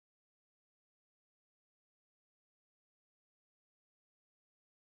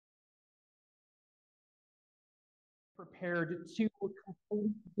prepared two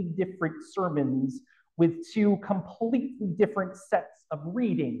completely different sermons with two completely different sets of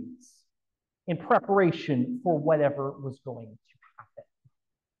readings in preparation for whatever was going to happen.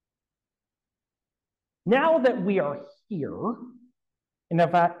 Now that we are here,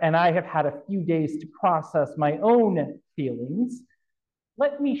 and I have had a few days to process my own feelings,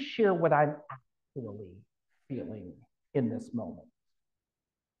 let me share what I'm actually feeling in this moment.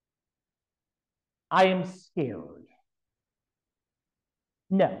 I am scared.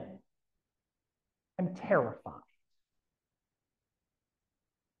 No, I'm terrified.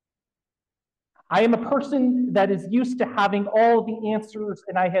 I am a person that is used to having all the answers,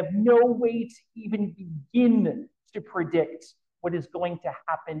 and I have no way to even begin to predict what is going to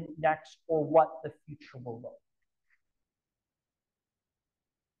happen next or what the future will look.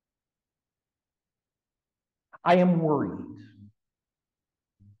 I am worried.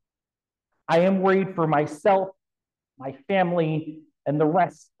 I am worried for myself, my family, and the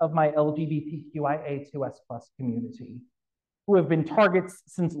rest of my LGBTQIA2S+ community, who have been targets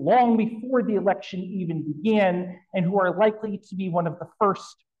since long before the election even began, and who are likely to be one of the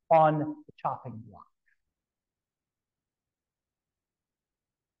first on the chopping block.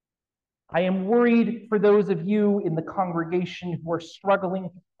 I am worried for those of you in the congregation who are struggling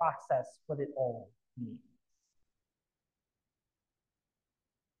to process what it all means.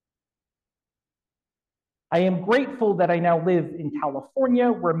 I am grateful that I now live in California,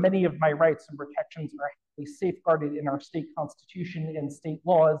 where many of my rights and protections are actually safeguarded in our state constitution and state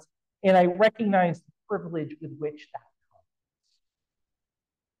laws, and I recognize the privilege with which that comes.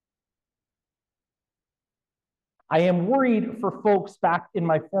 I am worried for folks back in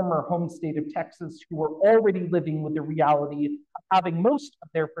my former home state of Texas who are already living with the reality of having most of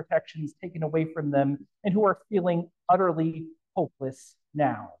their protections taken away from them and who are feeling utterly hopeless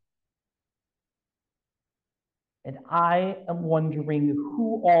now. And I am wondering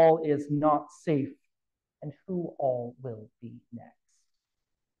who all is not safe and who all will be next.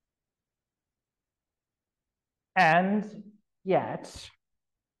 And yet,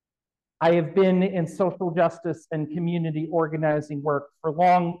 I have been in social justice and community organizing work for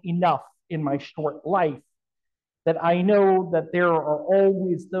long enough in my short life that I know that there are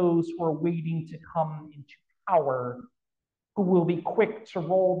always those who are waiting to come into power who will be quick to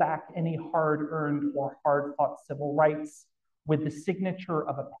roll back any hard-earned or hard-fought civil rights with the signature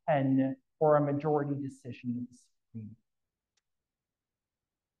of a pen or a majority decision of the Supreme.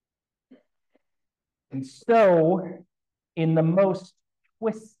 And so, in the most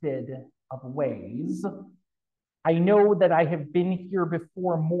twisted of ways, I know that I have been here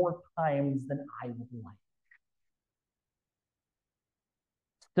before more times than I would like.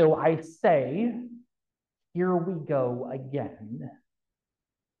 So I say, here we go again.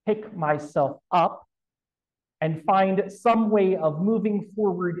 Pick myself up and find some way of moving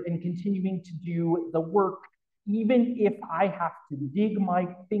forward and continuing to do the work, even if I have to dig my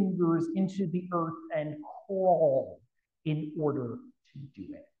fingers into the earth and crawl in order to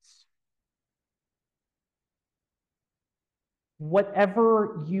do it.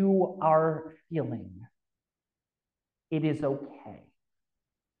 Whatever you are feeling, it is okay.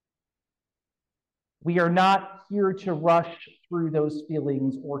 We are not here to rush through those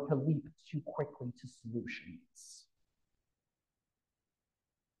feelings or to leap too quickly to solutions.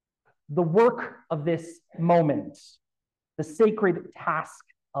 The work of this moment, the sacred task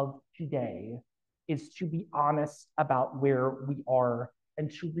of today, is to be honest about where we are and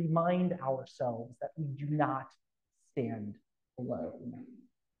to remind ourselves that we do not stand alone.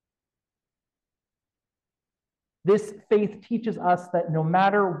 This faith teaches us that no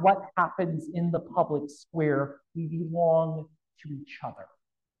matter what happens in the public square, we belong to each other.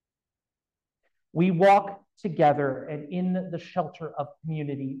 We walk together, and in the shelter of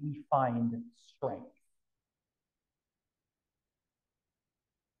community, we find strength.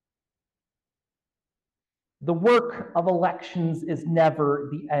 The work of elections is never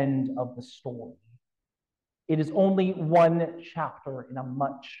the end of the story. It is only one chapter in a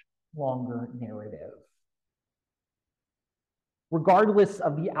much longer narrative. Regardless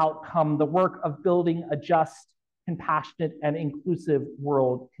of the outcome, the work of building a just, compassionate, and inclusive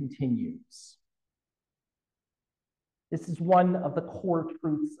world continues. This is one of the core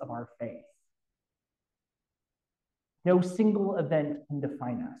truths of our faith. No single event can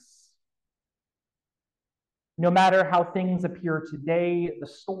define us. No matter how things appear today, the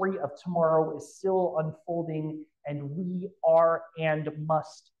story of tomorrow is still unfolding, and we are and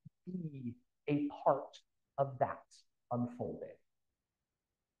must be a part of that unfolding.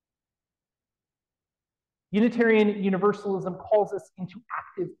 Unitarian Universalism calls us into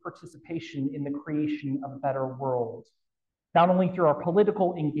active participation in the creation of a better world, not only through our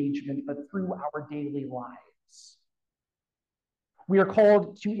political engagement, but through our daily lives. We are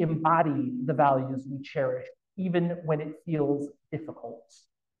called to embody the values we cherish, even when it feels difficult.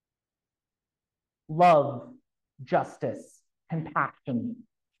 Love, justice, compassion,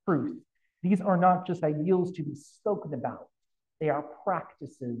 truth. These are not just ideals to be spoken about, they are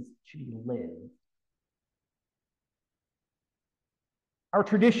practices to be lived. Our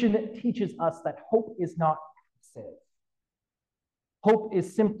tradition teaches us that hope is not passive. Hope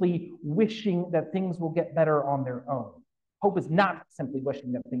is simply wishing that things will get better on their own. Hope is not simply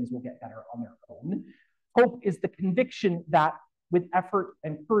wishing that things will get better on their own. Hope is the conviction that with effort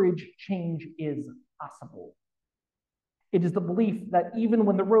and courage, change is possible. It is the belief that even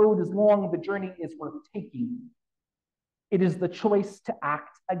when the road is long, the journey is worth taking. It is the choice to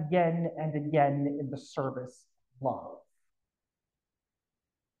act again and again in the service of love.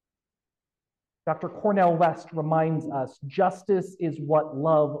 Dr. Cornel West reminds us, justice is what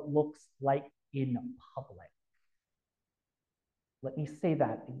love looks like in public. Let me say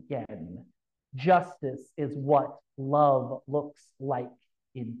that again. Justice is what love looks like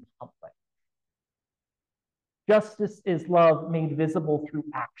in public. Justice is love made visible through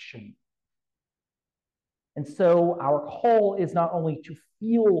action. And so our call is not only to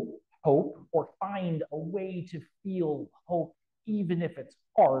feel hope or find a way to feel hope, even if it's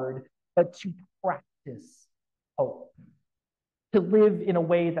hard, but to practice hope, to live in a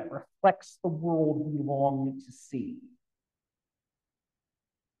way that reflects the world we long to see.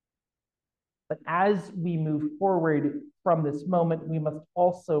 But as we move forward from this moment, we must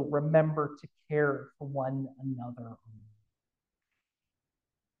also remember to care for one another.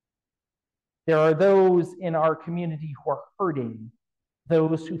 There are those in our community who are hurting,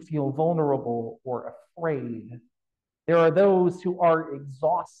 those who feel vulnerable or afraid. There are those who are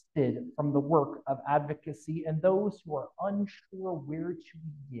exhausted from the work of advocacy and those who are unsure where to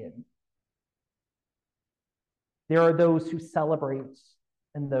begin. There are those who celebrate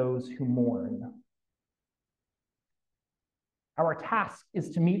and those who mourn. Our task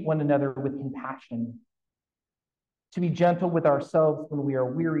is to meet one another with compassion, to be gentle with ourselves when we are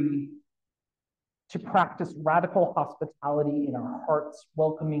weary, to practice radical hospitality in our hearts,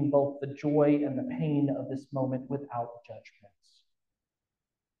 welcoming both the joy and the pain of this moment without judgment.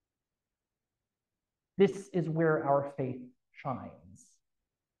 This is where our faith shines.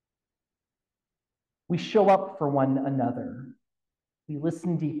 We show up for one another. We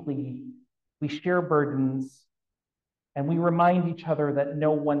listen deeply. We share burdens. And we remind each other that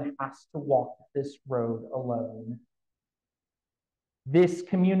no one has to walk this road alone. This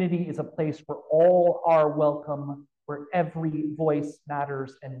community is a place where all are welcome, where every voice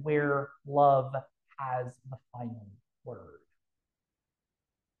matters, and where love has the final word.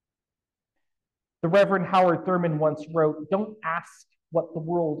 The Reverend Howard Thurman once wrote, "Don't ask what the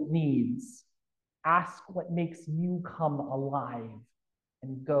world needs. Ask what makes you come alive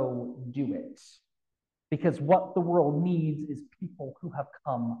and go do it. Because what the world needs is people who have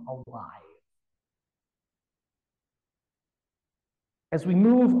come alive." As we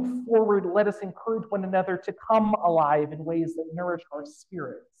move forward, let us encourage one another to come alive in ways that nourish our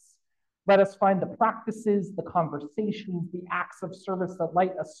spirits. Let us find the practices, the conversations, the acts of service that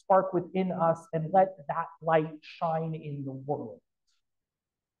light a spark within us, and let that light shine in the world.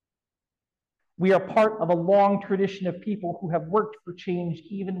 We are part of a long tradition of people who have worked for change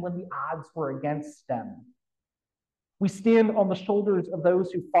even when the odds were against them. We stand on the shoulders of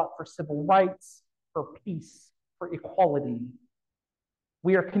those who fought for civil rights, for peace, for equality.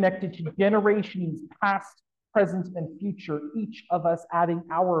 We are connected to generations past, present, and future, each of us adding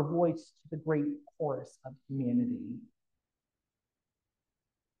our voice to the great chorus of humanity.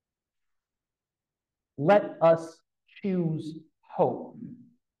 Let us choose hope,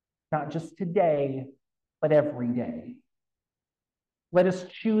 not just today, but every day. Let us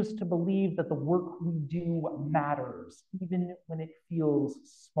choose to believe that the work we do matters, even when it feels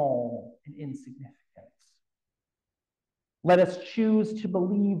small and insignificant. Let us choose to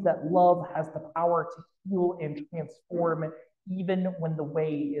believe that love has the power to heal and transform, even when the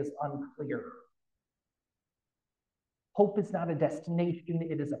way is unclear. Hope is not a destination,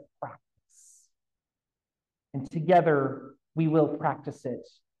 it is a practice. And together, we will practice it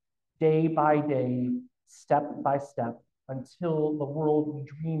day by day, step by step, until the world we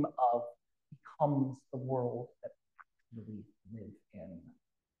dream of becomes the world that we actually live in.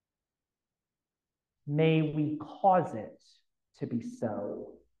 May we cause it to be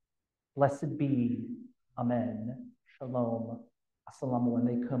so. Blessed be. Amen. Shalom. Assalamu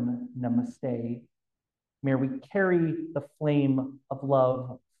alaikum. Namaste. May we carry the flame of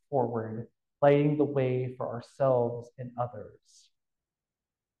love forward, lighting the way for ourselves and others.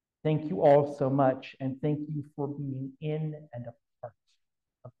 Thank you all so much, and thank you for being in and a part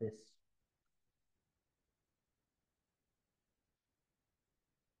of this